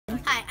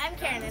Hi, I'm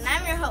Karen and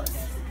I'm your host.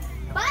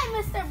 Bye,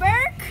 Mr.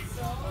 Burke.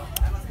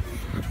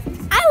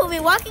 I will be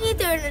walking you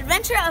through an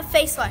adventure of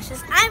face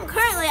washes. I'm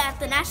currently at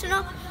the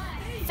National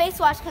Face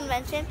Wash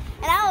Convention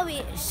and I will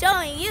be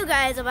showing you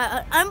guys about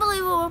an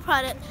unbelievable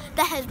product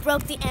that has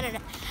broke the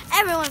internet.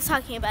 Everyone's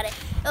talking about it.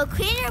 It'll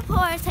clean your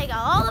pores, take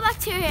all the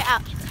bacteria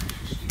out.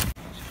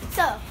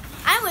 So,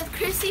 I'm with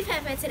Chrissy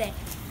Pepe today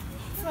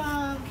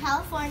from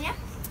California.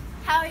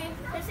 How are you,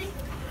 Chrissy?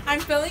 I'm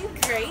feeling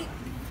great.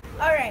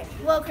 Alright,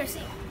 well,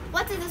 Chrissy,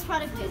 what does this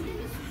product do?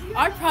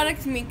 Our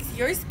product makes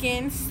your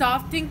skin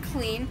soft and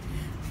clean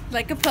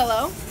like a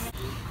pillow.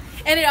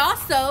 And it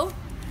also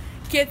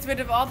gets rid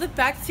of all the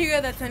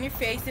bacteria that's on your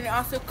face, and it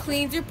also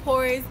cleans your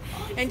pores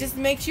and just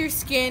makes your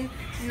skin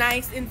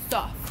nice and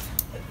soft.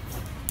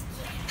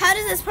 How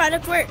does this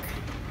product work?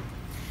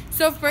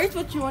 So first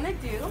what you want to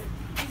do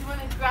is you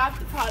want to grab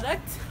the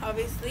product,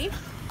 obviously,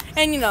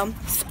 and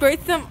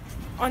squirt them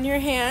on your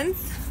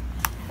hands,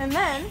 and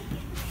then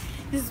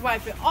just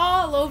wipe it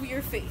all over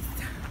your face.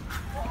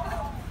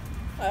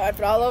 Wipe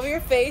it all over your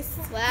face.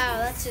 Wow,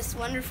 that's just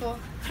wonderful.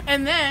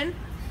 And then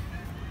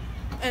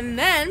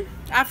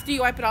after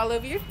you wipe it all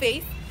over your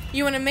face,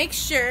 you want to make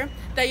sure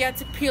that you have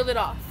to peel it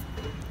off.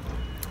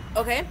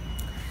 Okay?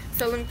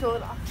 So let me peel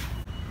it off.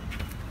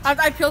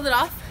 I peeled it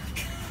off.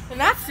 And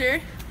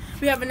after,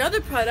 we have another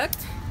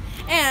product,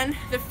 and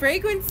the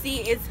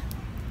fragrancy is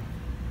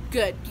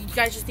good. You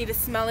guys just need to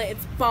smell it.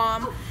 It's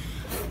bomb.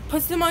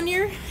 Put some on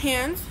your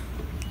hands.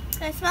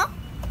 Can I smell?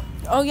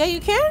 Oh yeah, you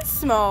can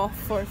smell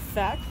for a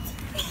fact.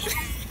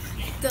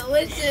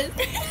 Delicious.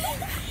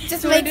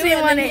 Just makes me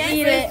want to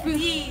eat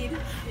it.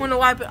 Want to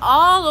wipe it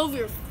all over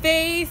your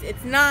face.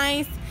 It's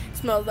nice. It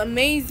smells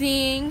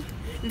amazing.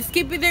 And just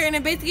keep it there, and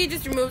it basically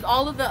just removes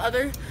all of the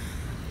other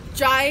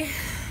dry,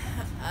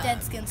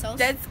 dead skin cells.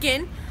 Dead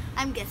skin.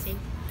 I'm guessing.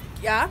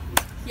 Yeah,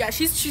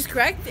 she's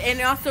correct. And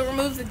it also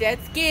removes the dead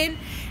skin,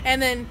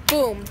 and then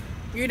boom,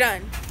 you're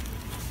done.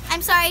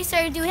 I'm sorry,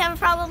 sir. Do we have a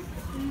problem?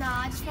 No,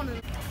 I just want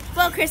to.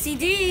 Well, Chrissy,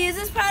 do you use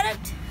this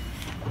product?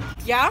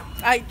 Yeah,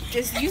 I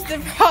just used the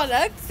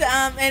product,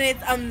 and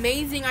it's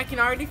amazing. I can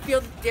already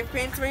feel the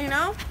difference right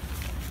now.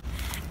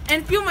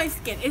 And feel my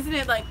skin. Isn't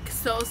it like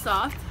so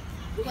soft?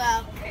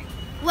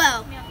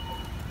 Well,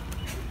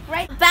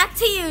 right back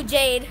to you,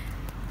 Jade.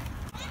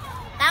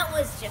 That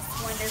was just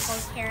wonderful,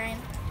 Karen.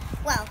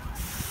 Well,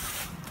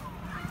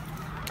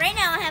 right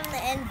now I have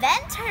the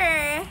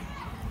inventor.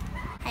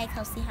 Hi,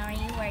 Kelsey. How are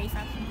you? Where are you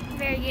from?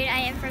 Very good. I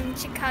am from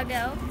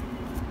Chicago.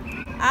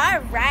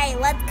 All right,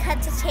 let's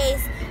cut to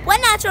chase.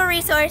 What natural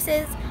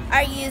resources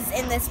are used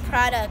in this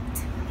product?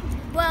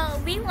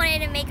 Well, we wanted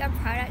to make a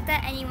product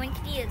that anyone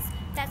could use.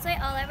 That's why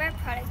all of our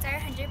products are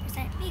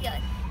 100%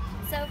 vegan.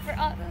 So for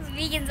all those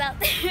vegans out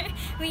there,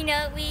 we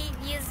know we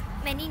use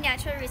many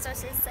natural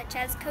resources such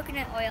as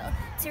coconut oil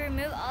to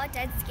remove all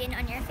dead skin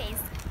on your face,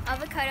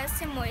 avocados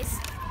to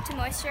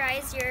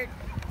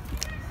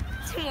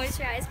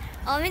moisturize,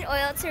 almond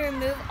oil to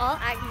remove all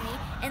acne,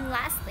 and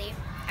lastly,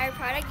 our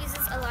product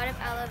uses a lot of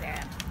aloe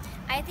vera.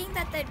 I think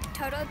that the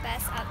total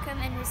best outcome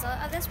and result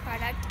of this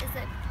product is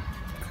the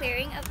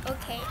clearing of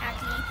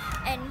acne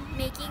and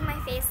making my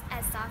face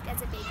as soft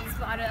as a baby's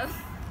bottom.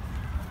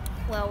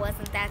 Well,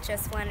 wasn't that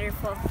just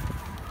wonderful?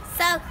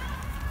 So,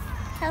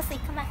 Kelsey,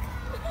 come back.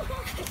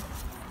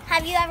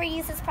 Have you ever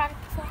used this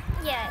product before?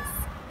 Yes.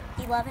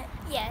 You love it?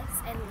 Yes,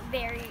 and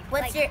very.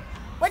 What's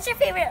your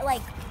favorite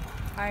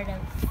part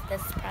of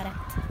this product?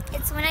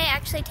 It's when I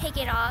actually take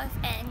it off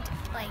and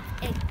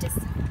it just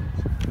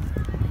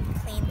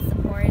cleans the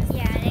pores.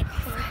 Yeah, and it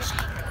cleans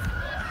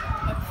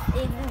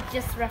it's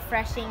just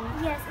refreshing.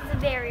 Yes, it's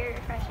very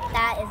refreshing.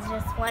 That is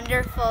just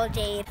wonderful,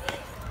 Jade.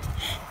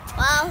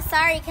 Well,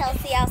 sorry,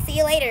 Kelsey. I'll see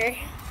you later.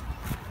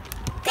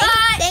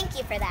 Thank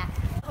you for that.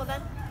 Hold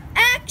on.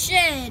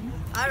 Action!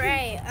 All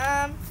right.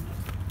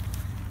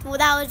 Well,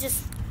 that was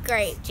just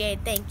great,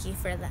 Jade. Thank you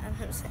for that.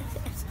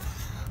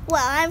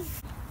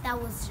 That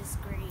was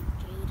just great,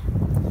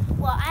 Jade.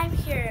 Well, I'm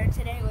here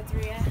today with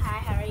Rhea. Hi,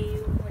 how are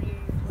you? Where are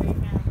you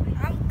from?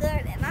 I'm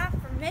good, and I'm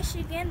from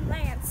Michigan,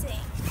 Lansing.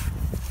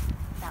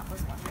 That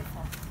was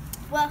wonderful.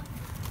 Well,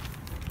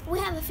 we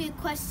have a few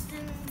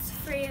questions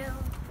for you.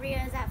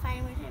 Rhea, is that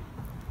fine with you?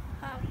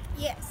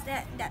 Yes,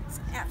 that's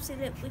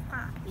absolutely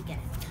fine. We get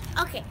it.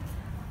 Okay.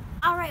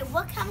 All right.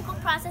 What chemical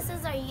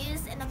processes are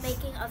used in the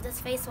making of this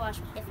face wash,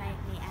 if I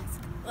may ask?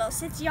 Well,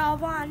 since y'all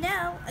want to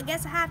know, I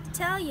guess I have to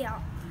tell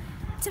y'all.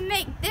 To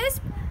make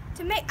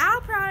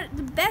our product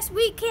the best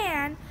we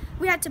can,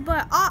 we have to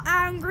put all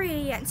our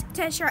ingredients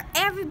to ensure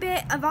every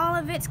bit of all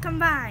of it's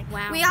combined.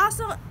 Wow. We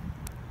also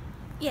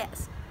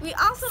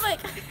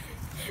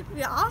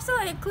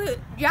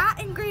include dry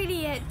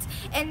ingredients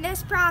in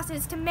this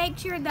process to make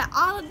sure that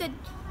all of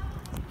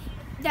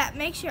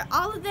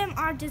them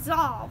are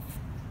dissolved.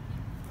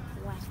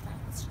 Wow,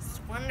 that's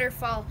just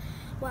wonderful.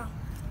 Well,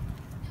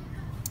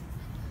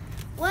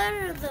 what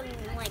are the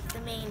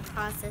main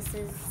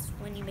processes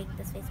when you make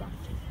this face wash?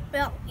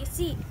 Well, you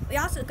see, we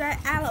also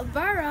got aloe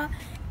vera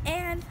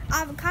and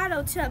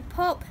avocado to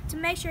pulp to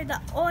make sure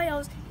the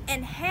oils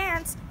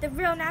enhance the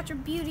real natural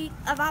beauty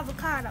of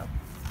avocado.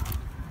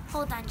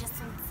 Hold on just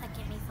 1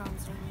 second, my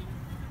phone's ringing.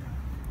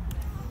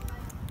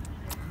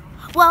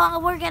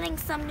 Well, we're getting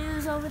some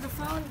news over the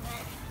phone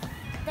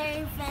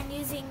that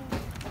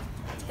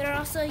they're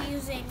also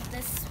using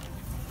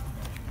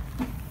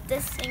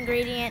this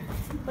ingredient,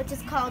 which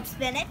is called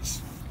spinach.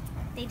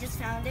 They just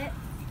found it.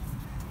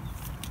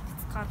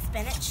 It's called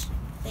spinach.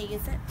 They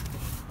use it.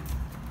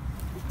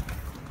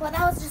 Well,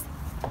 that was just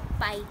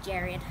by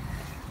Jared.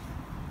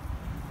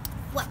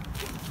 Well,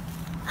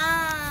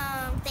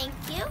 thank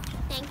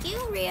you,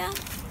 Rhea.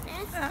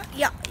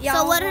 Yeah.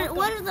 So what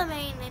are the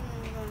main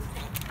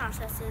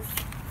processes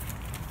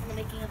in the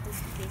making of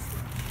this paste?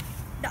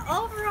 The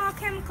overall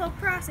chemical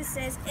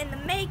processes in the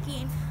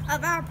making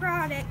of our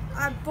product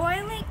are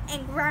boiling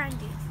and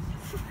grinding.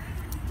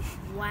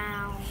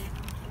 Wow.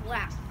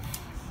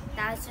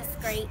 That was just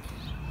great.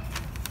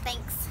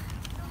 Thanks.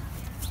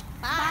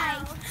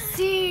 Bye.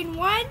 Scene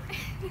 1.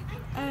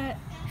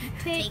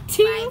 Take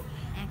 2. 5.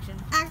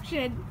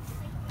 Action.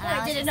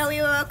 I didn't know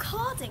we were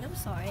recording. I'm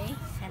sorry.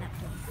 Shut up,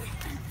 please.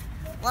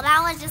 Well,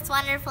 that was just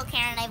wonderful,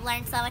 Karen. I've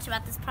learned so much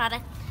about this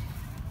product.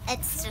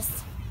 It's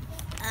just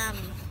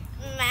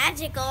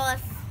magical,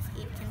 if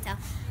you can tell.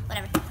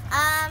 Whatever.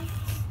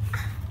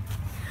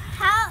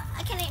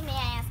 May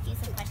I ask you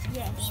some questions?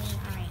 Yes. Dani?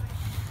 All right.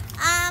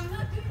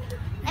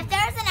 If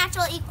there is a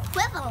natural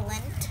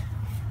equivalent,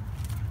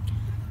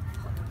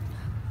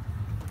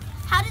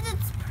 how did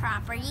its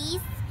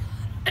properties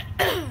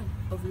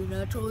Of the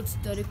natural and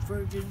synthetic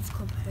versions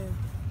compare.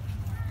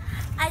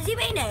 As you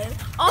may know,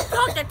 our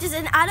product is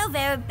an aloe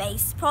vera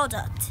based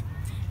product,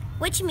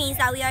 which means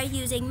that we are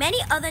using many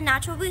other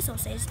natural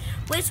resources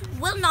which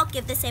will not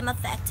give the same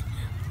effect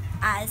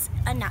as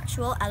a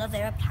natural aloe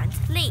vera plant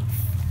leaf.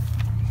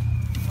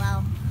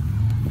 Well,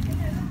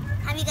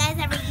 have you guys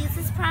ever used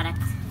this product?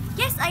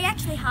 Yes, I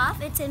actually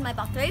have. It's in my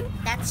bathroom.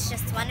 That's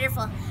just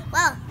wonderful.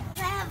 Well, I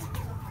have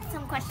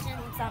some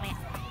questions on it.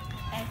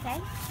 Okay.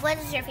 What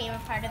is your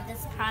favorite part of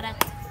this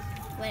product?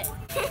 Well,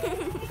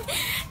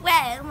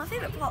 my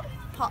favorite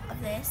part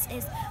of this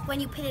is when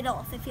you peel it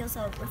off. It feels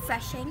so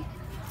refreshing.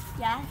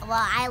 Yeah.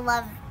 Well, I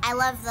love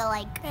the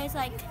like. There's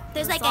like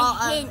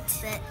salt a of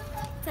hint. it.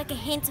 It's like a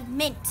hint of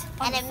mint.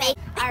 And it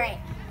makes. All right.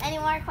 Any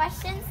more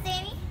questions,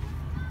 Dani?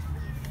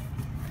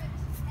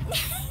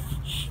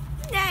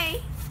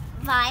 No.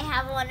 Bye.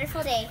 Have a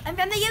wonderful day. I'm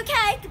from the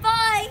UK.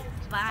 Goodbye.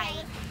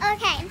 Bye.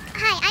 Okay,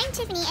 hi, I'm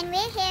Tiffany, and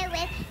we're here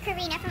with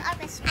Karina from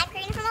Oakland Street. I'm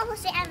Karina from Oakland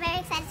Street, and I'm very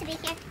excited to be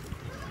here.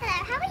 Hello,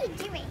 how are you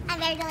doing? I'm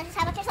very delicious.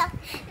 How about yourself?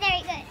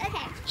 Very good.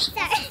 Okay, so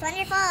That's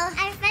wonderful.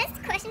 our first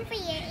question for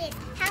you is,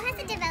 how has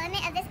the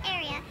development of this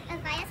area of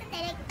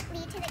biosynthetic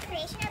lead to the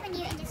creation of a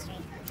new industry?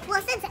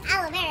 Well, since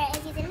aloe vera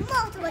is used in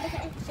multiple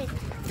different industries,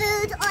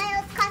 foods,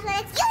 oils,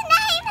 cosmetics, you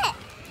name it!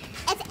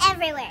 It's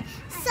everywhere.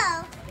 So,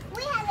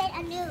 we have made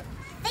a new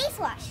face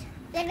wash.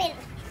 We have made a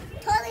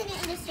totally new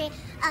industry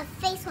of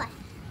face wash.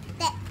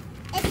 That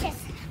it's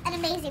just an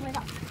amazing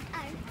result.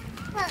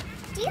 Well,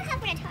 do you have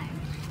one at home?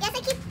 Yes,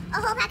 I keep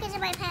a whole package in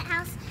my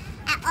penthouse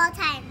at all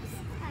times.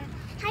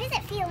 How does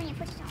it feel when you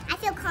put it on? I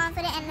feel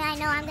confident, and I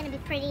know I'm going to be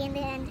pretty in the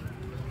end.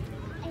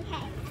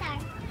 Okay, sorry.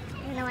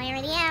 Even though I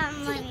already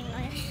am.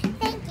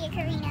 Thank you,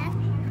 Karina.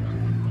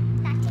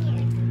 Back to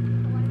you.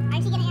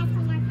 Aren't you going to ask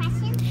some more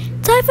questions?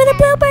 Time for the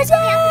bloopers.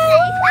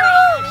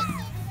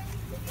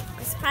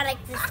 This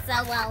product is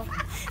so well.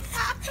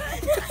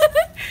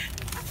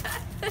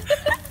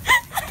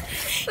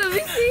 Let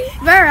me see.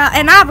 Vera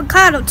and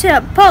avocado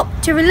to pulp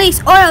to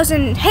release oils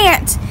and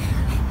enhance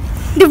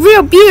the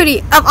real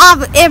beauty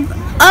of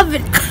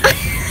it.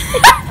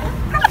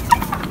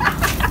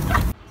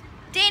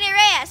 Dani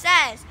Reyes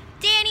says,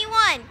 Dani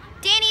 1,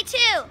 Dani 2,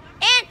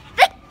 and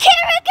the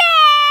Camera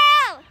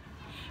Girl!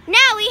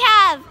 Now we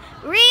have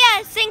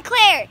Rhea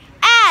Sinclair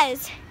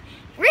as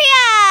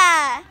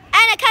Rhea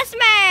and a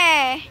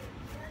customer.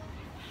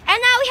 And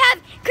now we have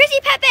Chrissy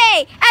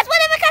Pepe as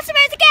one of the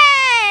customers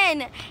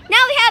again.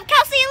 Now we have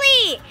Kelsey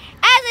Lee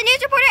as a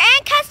news reporter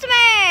and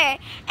customer.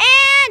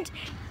 And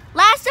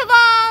last of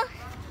all,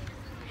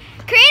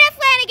 Karina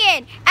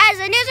Flanagan as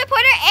a news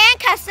reporter and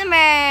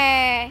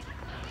customer.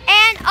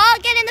 And all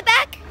get in the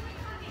back.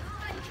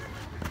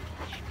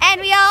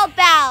 And we all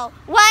bow.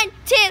 1,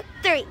 2,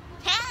 3.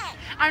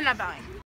 I'm not bowing.